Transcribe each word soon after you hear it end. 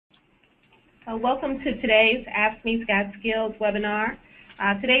Welcome to today's AFSCME Skills webinar.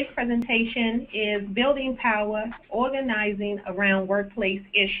 Today's presentation is Building Power, Organizing Around Workplace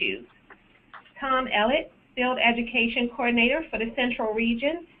Issues. Tom Ellett, Field Education Coordinator for the Central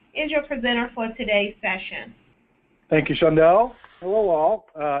Region, is your presenter for today's session. Thank you, Shondell. Hello all.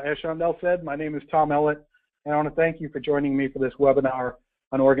 As Shondell said, my name is Tom Ellett, and I want to thank you for joining me for this webinar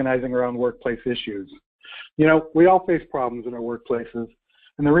on organizing around workplace issues. You know, we all face problems in our workplaces,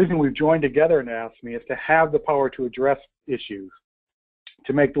 and the reason we've joined together in AFSCME is to have the power to address issues,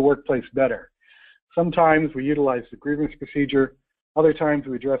 to make the workplace better. Sometimes we utilize the grievance procedure, other times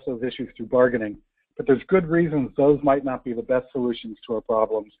we address those issues through bargaining, but there's good reasons those might not be the best solutions to our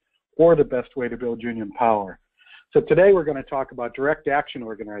problems or the best way to build union power. So today we're going to talk about direct action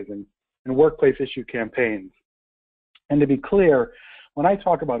organizing and workplace issue campaigns. And to be clear, when I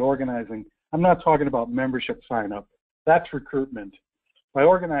talk about organizing, I'm not talking about membership sign-up. That's recruitment. By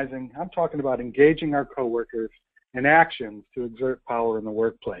organizing, I'm talking about engaging our coworkers in actions to exert power in the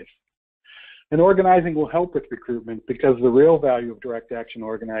workplace. And organizing will help with recruitment because the real value of direct action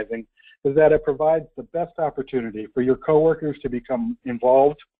organizing is that it provides the best opportunity for your coworkers to become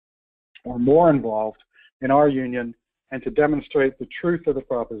involved or more involved in our union and to demonstrate the truth of the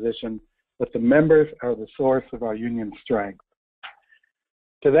proposition that the members are the source of our union's strength.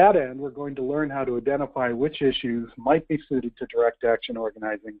 To that end, we're going to learn how to identify which issues might be suited to direct action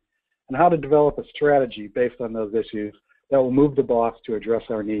organizing and how to develop a strategy based on those issues that will move the boss to address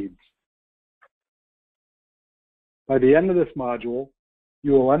our needs. By the end of this module,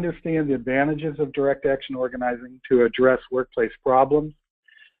 you will understand the advantages of direct action organizing to address workplace problems,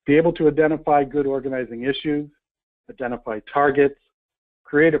 be able to identify good organizing issues, identify targets,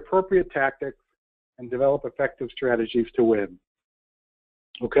 create appropriate tactics, and develop effective strategies to win.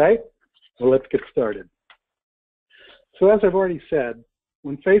 Okay, so let's get started. So as I've already said,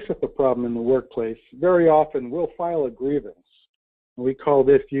 when faced with a problem in the workplace, very often we'll file a grievance. We call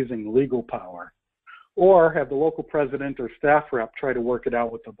this using legal power, or have the local president or staff rep try to work it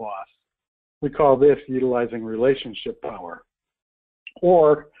out with the boss. We call this utilizing relationship power.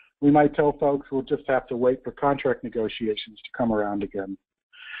 Or we might tell folks we'll just have to wait for contract negotiations to come around again.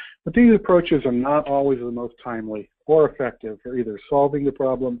 But these approaches are not always the most timely or effective for either solving the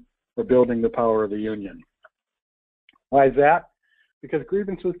problem or building the power of the union. Why is that? Because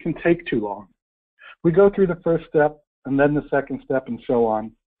grievances can take too long. We go through the first step and then the second step and so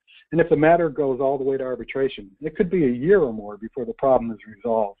on. And if the matter goes all the way to arbitration, it could be a year or more before the problem is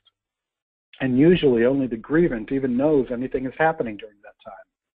resolved. And usually only the grievant even knows anything is happening during that time.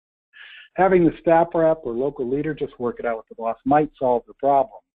 Having the staff rep or local leader just work it out with the boss might solve the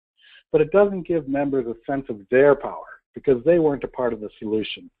problem, but it doesn't give members a sense of their power because they weren't a part of the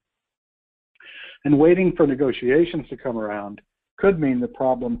solution. And waiting for negotiations to come around could mean the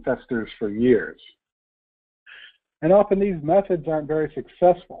problem festers for years. And often these methods aren't very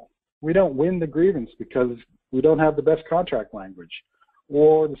successful. We don't win the grievance because we don't have the best contract language,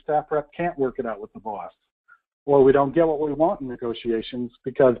 or the staff rep can't work it out with the boss, or we don't get what we want in negotiations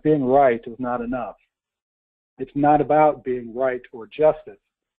because being right is not enough. It's not about being right or justice.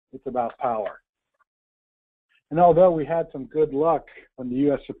 It's about power. And although we had some good luck when the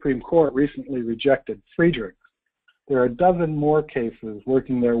U.S. Supreme Court recently rejected free drinks, there are a dozen more cases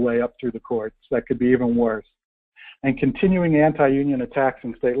working their way up through the courts that could be even worse. And continuing anti-union attacks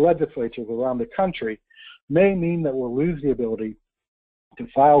in state legislatures around the country may mean that we'll lose the ability to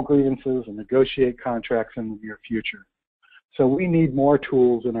file grievances and negotiate contracts in the near future. So we need more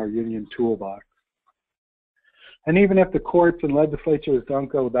tools in our union toolbox. And even if the courts and legislatures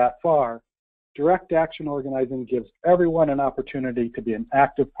don't go that far, direct action organizing gives everyone an opportunity to be an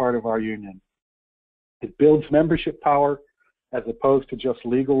active part of our union. It builds membership power as opposed to just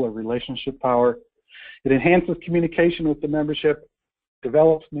legal or relationship power. It enhances communication with the membership,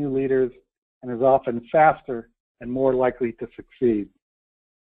 develops new leaders, and is often faster and more likely to succeed.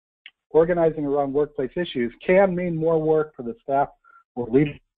 Organizing around workplace issues can mean more work for the staff or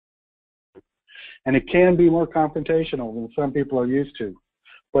leadership, and it can be more confrontational than some people are used to,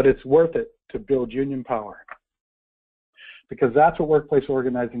 but it's worth it to build union power. Because that's what workplace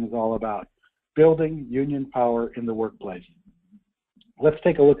organizing is all about, building union power in the workplace. Let's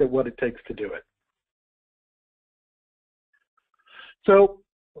take a look at what it takes to do it. So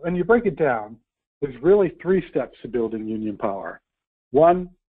when you break it down, there's really three steps to building union power. 1,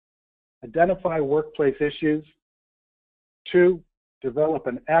 identify workplace issues. 2, develop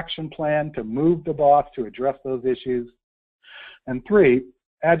an action plan to move the boss to address those issues. And 3,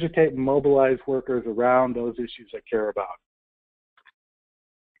 agitate and mobilize workers around those issues they care about.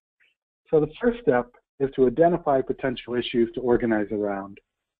 So the first step is to identify potential issues to organize around.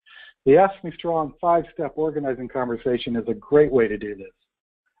 The AFSCME Strong 5-step organizing conversation is a great way to do this.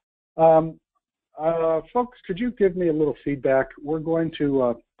 Folks, could you give me a little feedback? We're going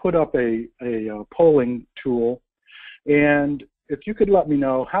to put up a polling tool, and if you could let me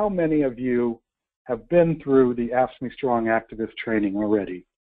know how many of you have been through the AFSCME Strong activist training already.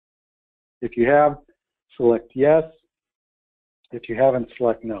 If you have, select yes. If you haven't,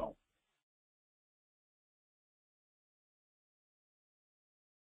 select no.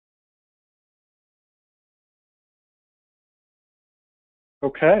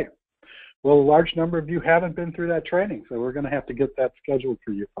 Okay. Well, a large number of you haven't been through that training, so we're going to have to get that scheduled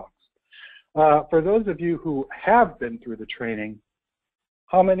for you folks. For those of you who have been through the training,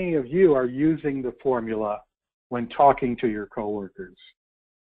 how many of you are using the formula when talking to your coworkers?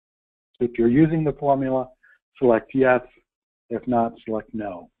 If you're using the formula, select yes. If not, select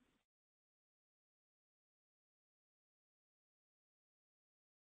no.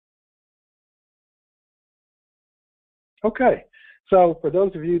 Okay. So for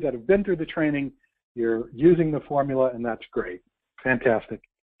those of you that have been through the training, you're using the formula, and that's great. Fantastic.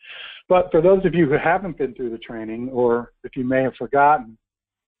 But for those of you who haven't been through the training, or if you may have forgotten,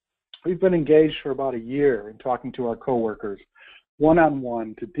 we've been engaged for about a year in talking to our coworkers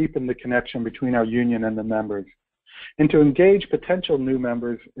one-on-one to deepen the connection between our union and the members, and to engage potential new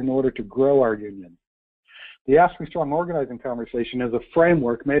members in order to grow our union. The AFSCME Strong organizing conversation is a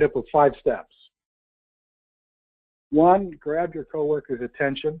framework made up of 5 steps. 1, grab your coworkers'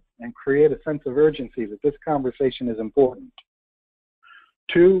 attention and create a sense of urgency that this conversation is important.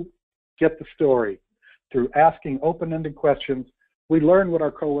 2, get the story. Through asking open-ended questions, we learn what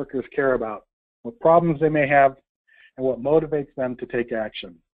our coworkers care about, what problems they may have, and what motivates them to take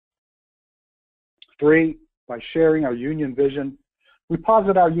action. 3, by sharing our union vision, we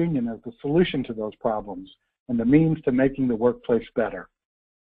posit our union as the solution to those problems and the means to making the workplace better.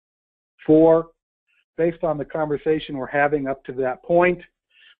 4, based on the conversation we're having up to that point,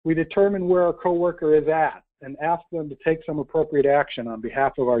 we determine where our coworker is at and ask them to take some appropriate action on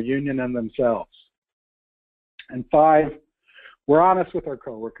behalf of our union and themselves. And 5, we're honest with our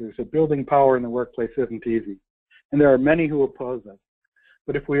coworkers that building power in the workplace isn't easy, and there are many who oppose us.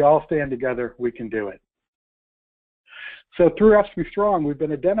 But if we all stand together, we can do it. So through AFSCME Strong, we've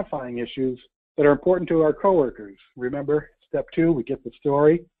been identifying issues that are important to our coworkers. Remember, step 2, we get the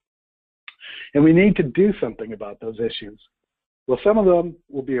story. And we need to do something about those issues. Well, some of them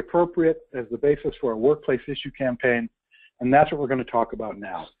will be appropriate as the basis for a workplace issue campaign, and that's what we're going to talk about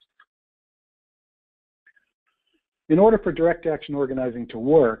now. In order for direct action organizing to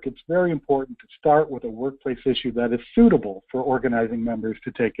work, it's very important to start with a workplace issue that is suitable for organizing members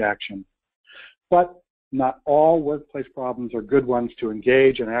to take action. But not all workplace problems are good ones to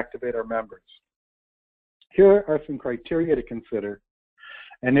engage and activate our members. Here are some criteria to consider.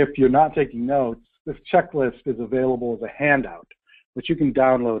 And if you're not taking notes, this checklist is available as a handout, which you can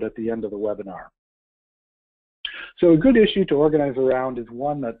download at the end of the webinar. So a good issue to organize around is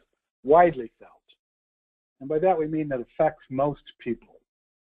one that's widely felt. And by that we mean that affects most people.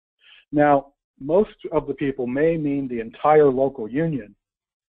 Now, most of the people may mean the entire local union,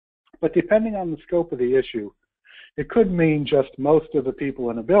 but depending on the scope of the issue, it could mean just most of the people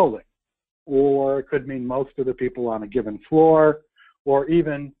in a building, or it could mean most of the people on a given floor, or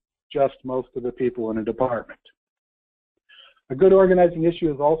even just most of the people in a department. A good organizing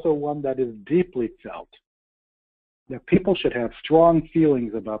issue is also one that is deeply felt, that people should have strong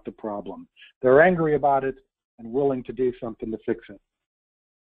feelings about the problem. They're angry about it and willing to do something to fix it.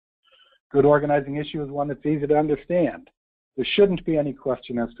 Good organizing issue is one that's easy to understand. There shouldn't be any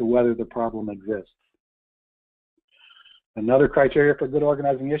question as to whether the problem exists. Another criteria for good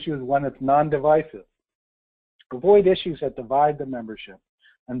organizing issue is one that's non-divisive. Avoid issues that divide the membership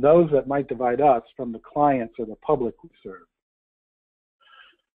and those that might divide us from the clients or the public we serve.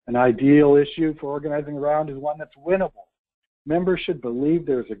 An ideal issue for organizing around is one that's winnable. Members should believe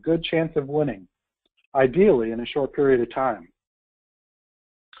there's a good chance of winning, ideally in a short period of time.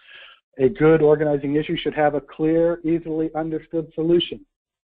 A good organizing issue should have a clear, easily understood solution.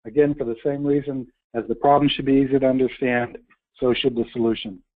 Again, for the same reason as the problem should be easy to understand, so should the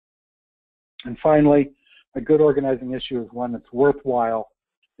solution. And finally, a good organizing issue is one that's worthwhile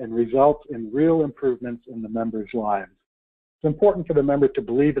and results in real improvements in the members' lives. It's important for the member to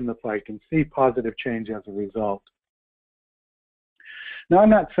believe in the fight and see positive change as a result. Now, I'm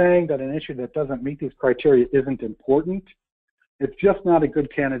not saying that an issue that doesn't meet these criteria isn't important. It's just not a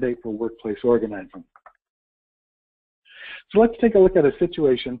good candidate for workplace organizing. So let's take a look at a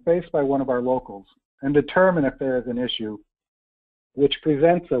situation faced by one of our locals and determine if there is an issue which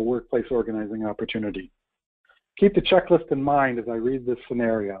presents a workplace organizing opportunity. Keep the checklist in mind as I read this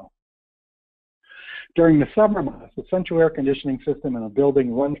scenario. During the summer months, the central air conditioning system in a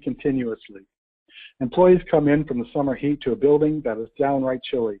building runs continuously. Employees come in from the summer heat to a building that is downright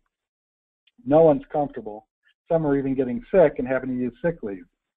chilly. No one's comfortable. Some are even getting sick and having to use sick leave.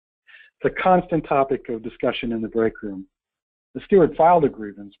 It's a constant topic of discussion in the break room. The steward filed a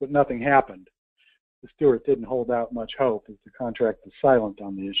grievance, but nothing happened. The steward didn't hold out much hope as the contract was silent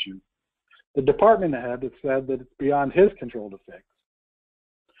on the issue. The department head has said that it's beyond his control to fix.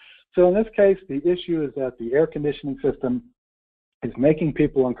 So in this case, the issue is that the air conditioning system is making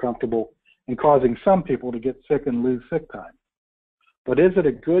people uncomfortable and causing some people to get sick and lose sick time. But is it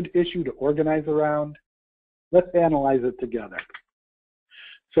a good issue to organize around? Let's analyze it together.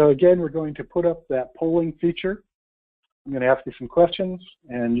 So again, we're going to put up that polling feature. I'm going to ask you some questions,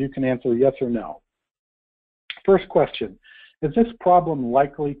 and you can answer yes or no. First question, is this problem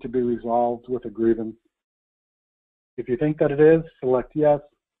likely to be resolved with a grievance? If you think that it is, select yes.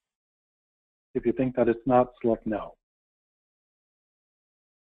 If you think that it's not, select no.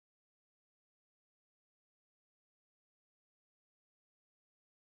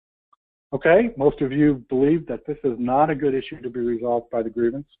 Okay, most of you believe that this is not a good issue to be resolved by the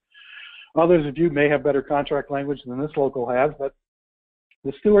grievance. Others of you may have better contract language than this local has, but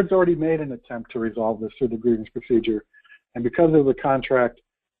the steward's already made an attempt to resolve this through the grievance procedure, and because of the contract,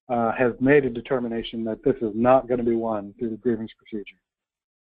 has made a determination that this is not going to be won through the grievance procedure.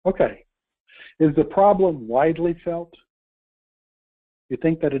 Okay, is the problem widely felt? If you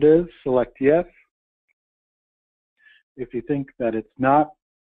think that it is, select yes. If you think that it's not,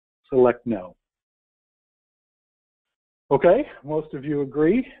 select no. Okay, most of you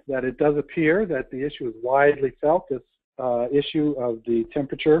agree that it does appear that the issue is widely felt. This issue of the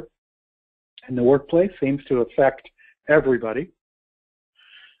temperature in the workplace seems to affect everybody.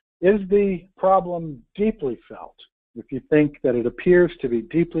 Is the problem deeply felt? If you think that it appears to be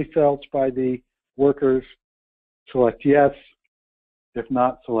deeply felt by the workers, select yes. If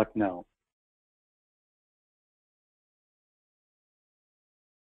not, select no.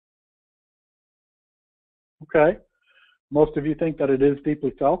 Okay, most of you think that it is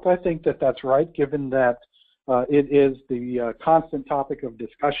deeply felt. I think that that's right, given that it is the constant topic of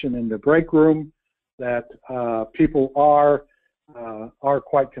discussion in the break room, that people are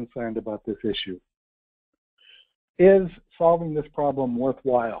quite concerned about this issue. Is solving this problem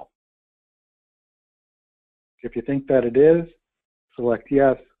worthwhile? If you think that it is, select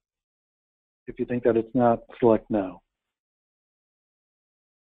yes. If you think that it's not, select no.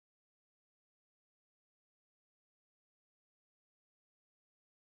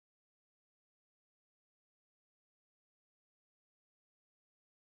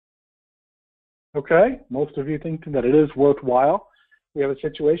 Okay, most of you think that it is worthwhile. We have a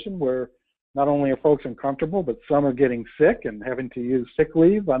situation where not only are folks uncomfortable, but some are getting sick and having to use sick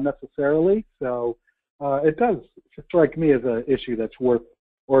leave unnecessarily. So it does strike me as an issue that's worth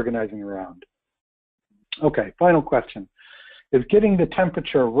organizing around. Okay, final question. Is getting the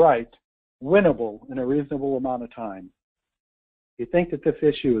temperature right winnable in a reasonable amount of time? If you think that this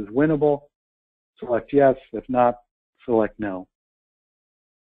issue is winnable, select yes. If not, select no.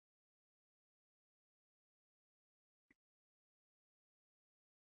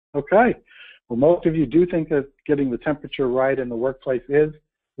 Okay, well, most of you do think that getting the temperature right in the workplace is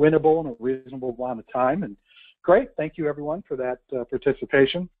winnable in a reasonable amount of time, and great, thank you everyone for that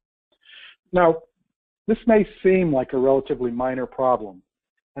participation. Now, this may seem like a relatively minor problem,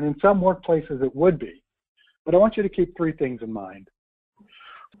 and in some workplaces it would be, but I want you to keep three things in mind.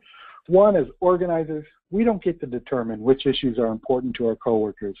 One, as organizers, we don't get to determine which issues are important to our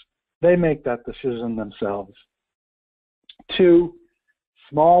coworkers. They make that decision themselves. Two,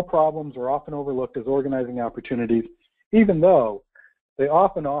 small problems are often overlooked as organizing opportunities, even though they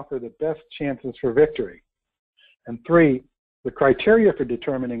often offer the best chances for victory. And three, the criteria for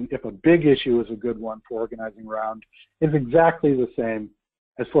determining if a big issue is a good one for organizing around is exactly the same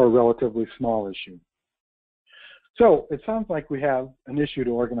as for a relatively small issue. So it sounds like we have an issue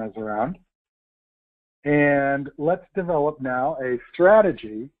to organize around. And let's develop now a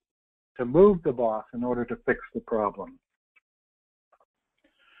strategy to move the boss in order to fix the problem.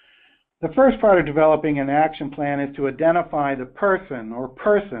 The first part of developing an action plan is to identify the person or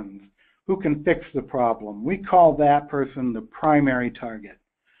persons who can fix the problem. We call that person the primary target.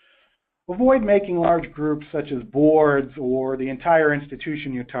 Avoid making large groups such as boards or the entire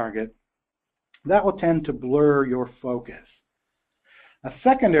institution you target. That will tend to blur your focus. A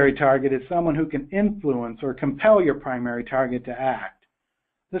secondary target is someone who can influence or compel your primary target to act.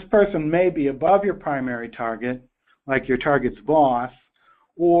 This person may be above your primary target, like your target's boss,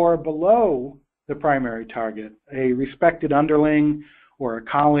 or below the primary target, a respected underling or a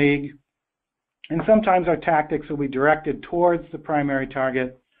colleague. And sometimes our tactics will be directed towards the primary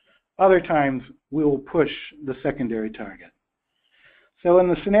target. Other times we will push the secondary target. So in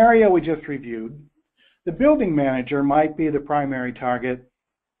the scenario we just reviewed, the building manager might be the primary target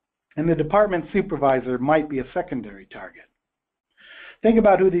and the department supervisor might be a secondary target. Think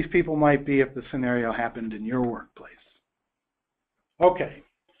about who these people might be if the scenario happened in your workplace. Okay,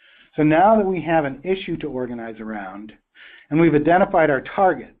 so now that we have an issue to organize around and we've identified our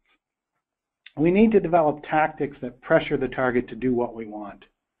targets, we need to develop tactics that pressure the target to do what we want.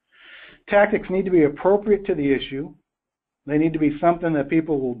 Tactics need to be appropriate to the issue. They need to be something that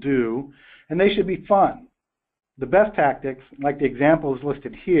people will do, and they should be fun. The best tactics, like the examples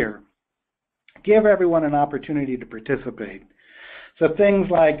listed here, give everyone an opportunity to participate. So things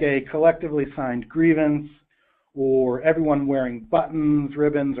like a collectively signed grievance, or everyone wearing buttons,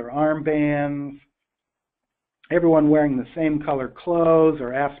 ribbons, or armbands, everyone wearing the same color clothes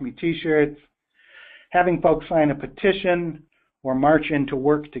or AFSCME t-shirts, having folks sign a petition or march into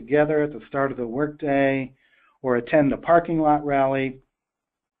work together at the start of the workday, or attend a parking lot rally.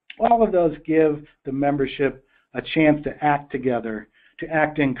 All of those give the membership a chance to act together, to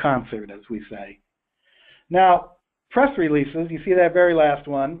act in concert, as we say. Now, press releases, you see that very last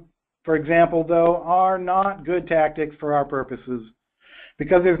one, for example, though, are not good tactics for our purposes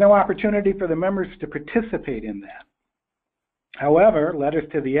because there's no opportunity for the members to participate in that. However, letters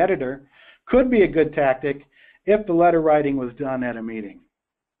to the editor could be a good tactic if the letter writing was done at a meeting.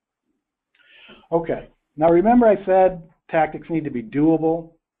 Okay, now remember I said tactics need to be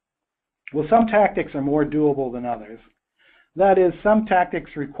doable. Well, some tactics are more doable than others. That is, some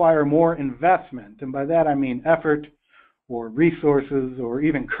tactics require more investment, and by that I mean effort or resources or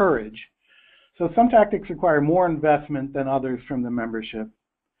even courage. So some tactics require more investment than others from the membership.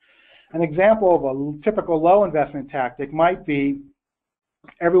 An example of a typical low investment tactic might be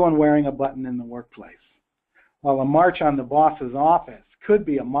everyone wearing a button in the workplace, while a march on the boss's office could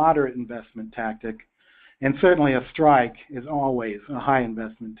be a moderate investment tactic, and certainly a strike is always a high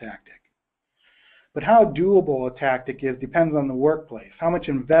investment tactic. But how doable a tactic is depends on the workplace. How much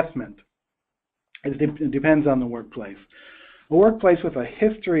investment depends on the workplace. A workplace with a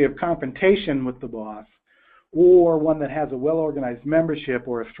history of confrontation with the boss, or one that has a well-organized membership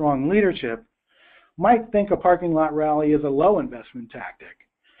or a strong leadership, might think a parking lot rally is a low investment tactic,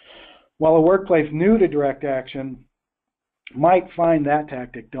 while a workplace new to direct action might find that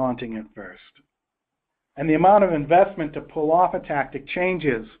tactic daunting at first. And the amount of investment to pull off a tactic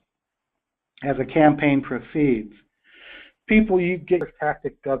changes as a campaign proceeds. People you get, this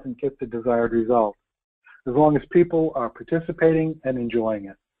tactic doesn't get the desired result, as long as people are participating and enjoying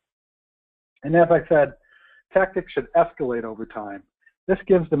it. And as I said, tactics should escalate over time. This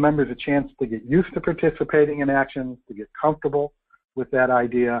gives the members a chance to get used to participating in actions, to get comfortable with that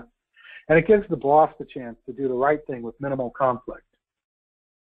idea, and it gives the boss the chance to do the right thing with minimal conflict.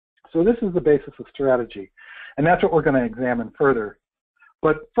 So this is the basis of strategy, and that's what we're going to examine further.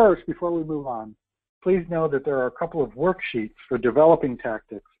 But first, before we move on, please know that there are a couple of worksheets for developing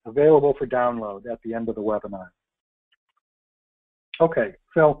tactics available for download at the end of the webinar. Okay,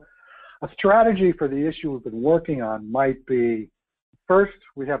 so a strategy for the issue we've been working on might be, first,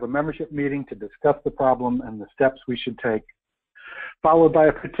 we have a membership meeting to discuss the problem and the steps we should take, followed by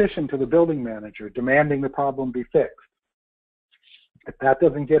a petition to the building manager demanding the problem be fixed. If that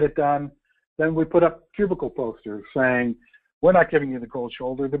doesn't get it done, then we put up cubicle posters saying, we're not giving you the cold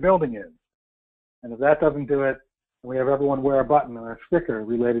shoulder, the building is. And if that doesn't do it, we have everyone wear a button or a sticker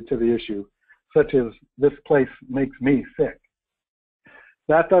related to the issue, such as, this place makes me sick. If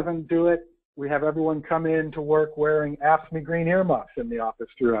that doesn't do it, we have everyone come in to work wearing AFSCME green earmuffs in the office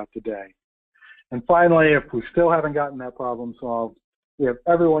throughout the day. And finally, if we still haven't gotten that problem solved, we have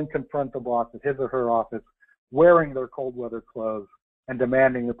everyone confront the boss at his or her office wearing their cold weather clothes and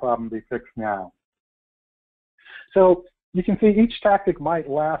demanding the problem be fixed now. So you can see each tactic might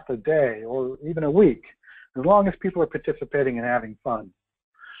last a day or even a week, as long as people are participating and having fun.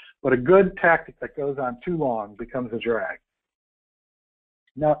 But a good tactic that goes on too long becomes a drag.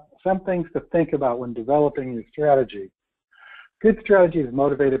 Now, some things to think about when developing your strategy. Good strategy is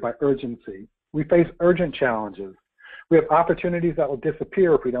motivated by urgency. We face urgent challenges. We have opportunities that will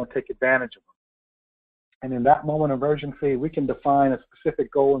disappear if we don't take advantage of them. And in that moment of urgency, we can define a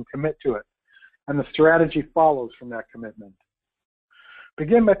specific goal and commit to it. And the strategy follows from that commitment.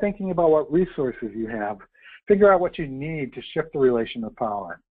 Begin by thinking about what resources you have. Figure out what you need to shift the relation of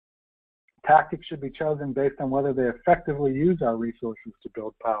power. Tactics should be chosen based on whether they effectively use our resources to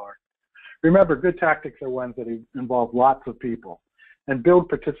build power. Remember, good tactics are ones that involve lots of people and build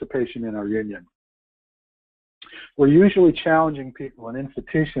participation in our union. We're usually challenging people and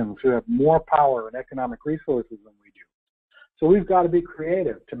institutions who have more power and economic resources than we do. So we've got to be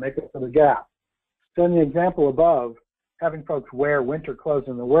creative to make up for the gap. So in the example above, having folks wear winter clothes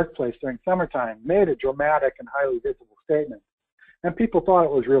in the workplace during summertime made a dramatic and highly visible statement, and people thought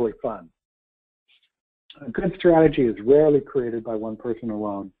it was really fun. A good strategy is rarely created by one person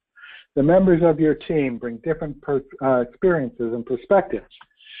alone. The members of your team bring different experiences and perspectives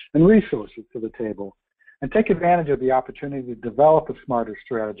and resources to the table, and take advantage of the opportunity to develop a smarter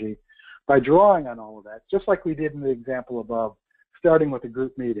strategy by drawing on all of that, just like we did in the example above, starting with a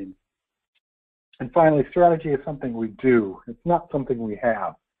group meeting. And finally, strategy is something we do. It's not something we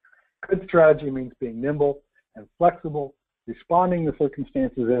have. Good strategy means being nimble and flexible, responding to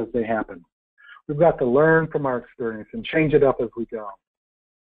circumstances as they happen. We've got to learn from our experience and change it up as we go.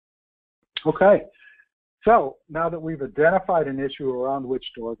 Okay, so now that we've identified an issue around which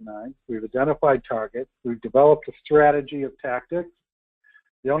to organize, we've identified targets, we've developed a strategy of tactics,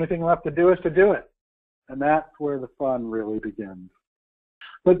 the only thing left to do is to do it. And that's where the fun really begins.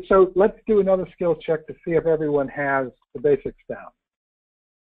 But so let's do another skills check to see if everyone has the basics down.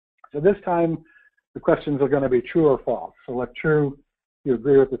 So this time, the questions are going to be true or false. Select true if you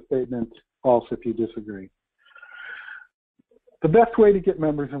agree with the statement, false if you disagree. The best way to get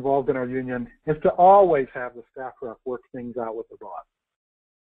members involved in our union is to always have the staff rep work things out with the boss.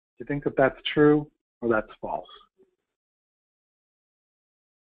 Do you think that that's true or that's false?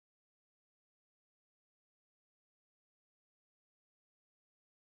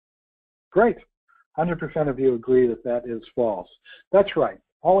 Great. 100% of you agree that that is false. That's right.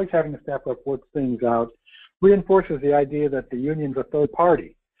 Always having the staff rep work things out reinforces the idea that the union's a third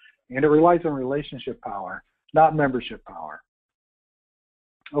party, and it relies on relationship power, not membership power.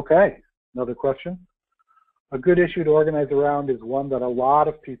 Okay, another question. A good issue to organize around is one that a lot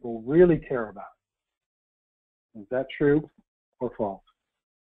of people really care about. Is that true or false?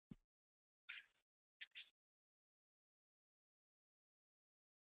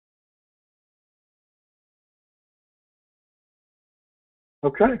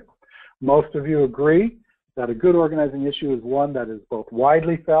 Okay, most of you agree that a good organizing issue is one that is both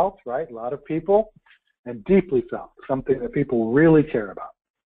widely felt, right, a lot of people, and deeply felt, something that people really care about.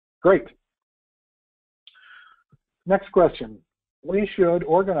 Great. Next question. We should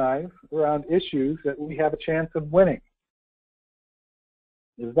organize around issues that we have a chance of winning.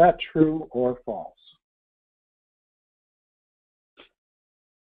 Is that true or false?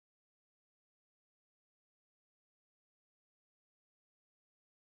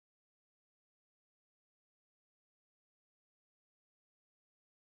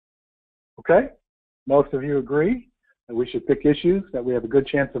 Okay, most of you agree that we should pick issues that we have a good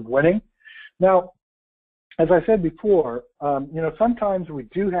chance of winning. Now, as I said before, sometimes we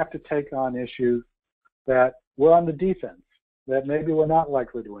do have to take on issues that we're on the defense, that maybe we're not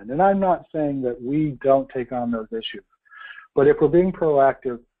likely to win. And I'm not saying that we don't take on those issues. But if we're being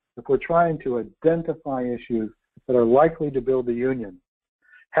proactive, if we're trying to identify issues that are likely to build the union,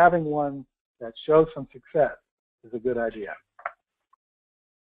 having one that shows some success is a good idea.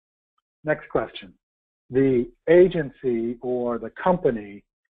 Next question. The agency or the company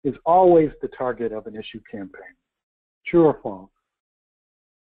is always the target of an issue campaign. True or false?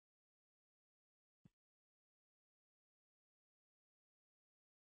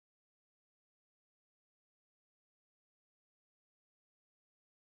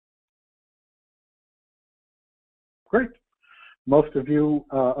 Great. Most of you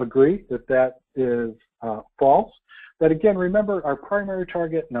agree that that is false. But again, remember, our primary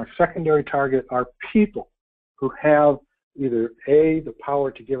target and our secondary target are people who have either A, the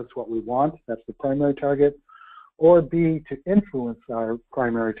power to give us what we want, that's the primary target, or B, to influence our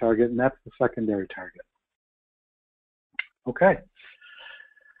primary target, and that's the secondary target. Okay.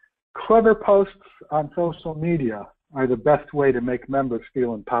 Clever posts on social media are the best way to make members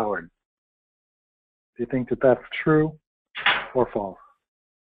feel empowered. Do you think that that's true or false?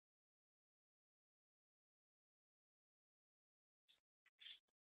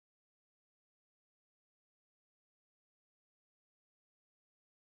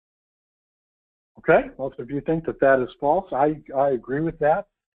 Okay, most of you think that that is false. I agree with that.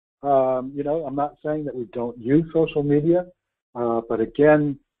 I'm not saying that we don't use social media, but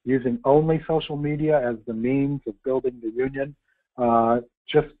again, using only social media as the means of building the union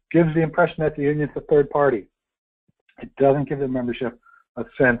just gives the impression that the union's a third party. It doesn't give the membership a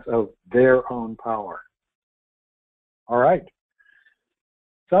sense of their own power. All right.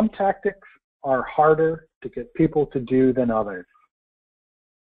 Some tactics are harder to get people to do than others.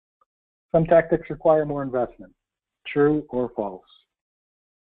 Some tactics require more investment. True or false?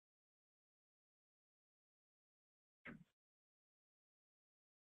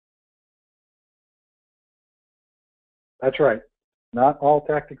 That's right. Not all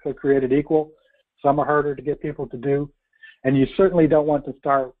tactics are created equal. Some are harder to get people to do. And you certainly don't want to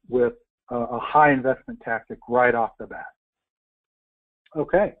start with a high investment tactic right off the bat.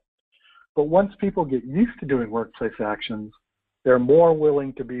 Okay. But once people get used to doing workplace actions, they're more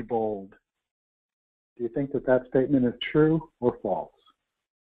willing to be bold. Do you think that that statement is true or false?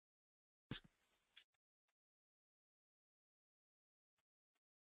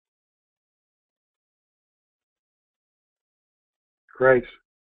 Great.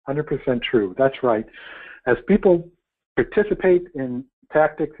 100% true. That's right. As people participate in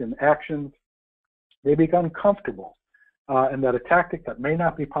tactics and actions, they become comfortable, and that a tactic that may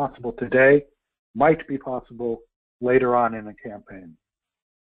not be possible today might be possible later on in a campaign.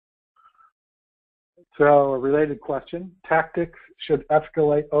 So a related question, tactics should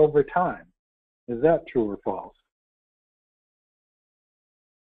escalate over time. Is that true or false?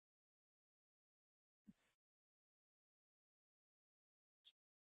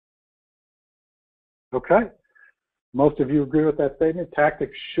 Okay. Most of you agree with that statement.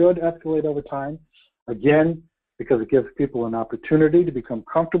 Tactics should escalate over time. Again, because it gives people an opportunity to become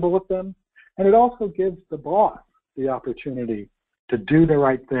comfortable with them. And it also gives the boss the opportunity to do the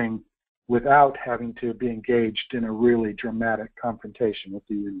right thing without having to be engaged in a really dramatic confrontation with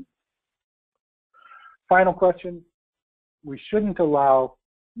the union. Final question. We shouldn't allow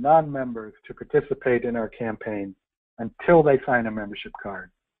non-members to participate in our campaign until they sign a membership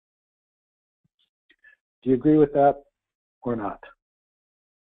card. Do you agree with that or not?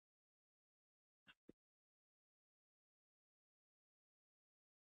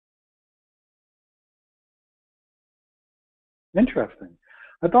 Interesting.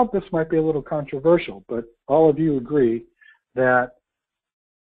 I thought this might be a little controversial, but all of you agree that,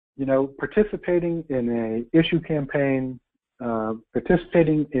 you know, participating in an issue campaign,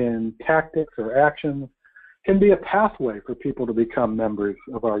 participating in tactics or actions can be a pathway for people to become members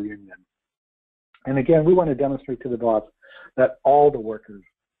of our union. And again, we want to demonstrate to the boss that all the workers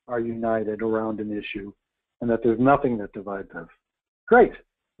are united around an issue and that there's nothing that divides us. Great.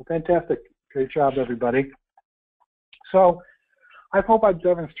 Well, fantastic. Great job, everybody. So I hope I've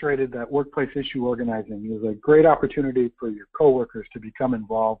demonstrated that workplace issue organizing is a great opportunity for your coworkers to become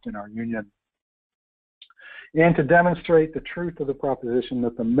involved in our union and to demonstrate the truth of the proposition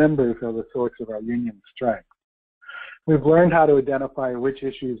that the members are the source of our union's strength. We've learned how to identify which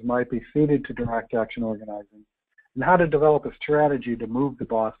issues might be suited to direct action organizing and how to develop a strategy to move the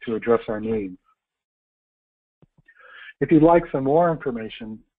boss to address our needs. If you'd like some more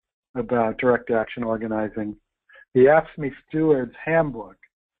information about direct action organizing, the AFSCME Steward's Handbook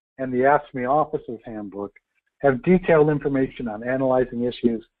and the AFSCME Officer's Handbook have detailed information on analyzing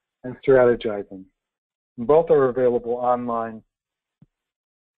issues and strategizing. Both are available online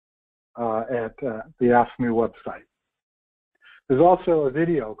at the AFSCME website. There's also a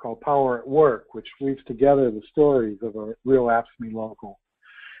video called Power at Work, which weaves together the stories of a real AFSCME local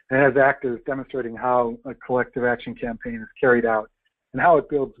and has actors demonstrating how a collective action campaign is carried out and how it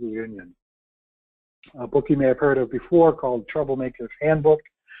builds the union. A book you may have heard of before called Troublemaker's Handbook,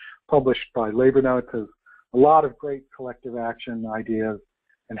 published by Labor Notes, has a lot of great collective action ideas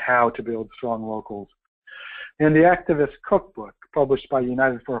and how to build strong locals. And the Activist Cookbook, published by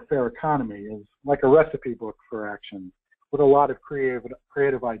United for a Fair Economy, is like a recipe book for action with a lot of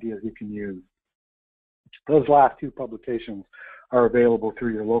creative ideas you can use. Those last two publications are available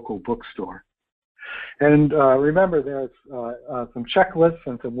through your local bookstore. And remember, there's some checklists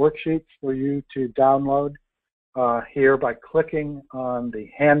and some worksheets for you to download here by clicking on the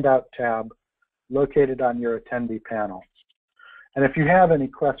Handout tab located on your attendee panel. And if you have any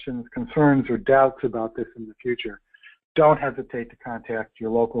questions, concerns, or doubts about this in the future, don't hesitate to contact your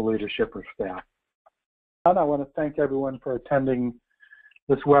local leadership or staff. And I want to thank everyone for attending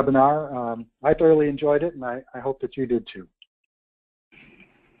this webinar. I thoroughly enjoyed it, and I hope that you did too.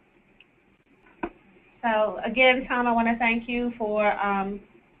 So again, Tom, I want to thank you for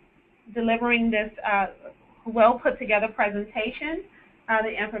delivering this well put together presentation. The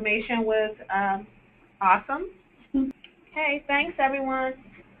information was awesome. Okay, thanks everyone.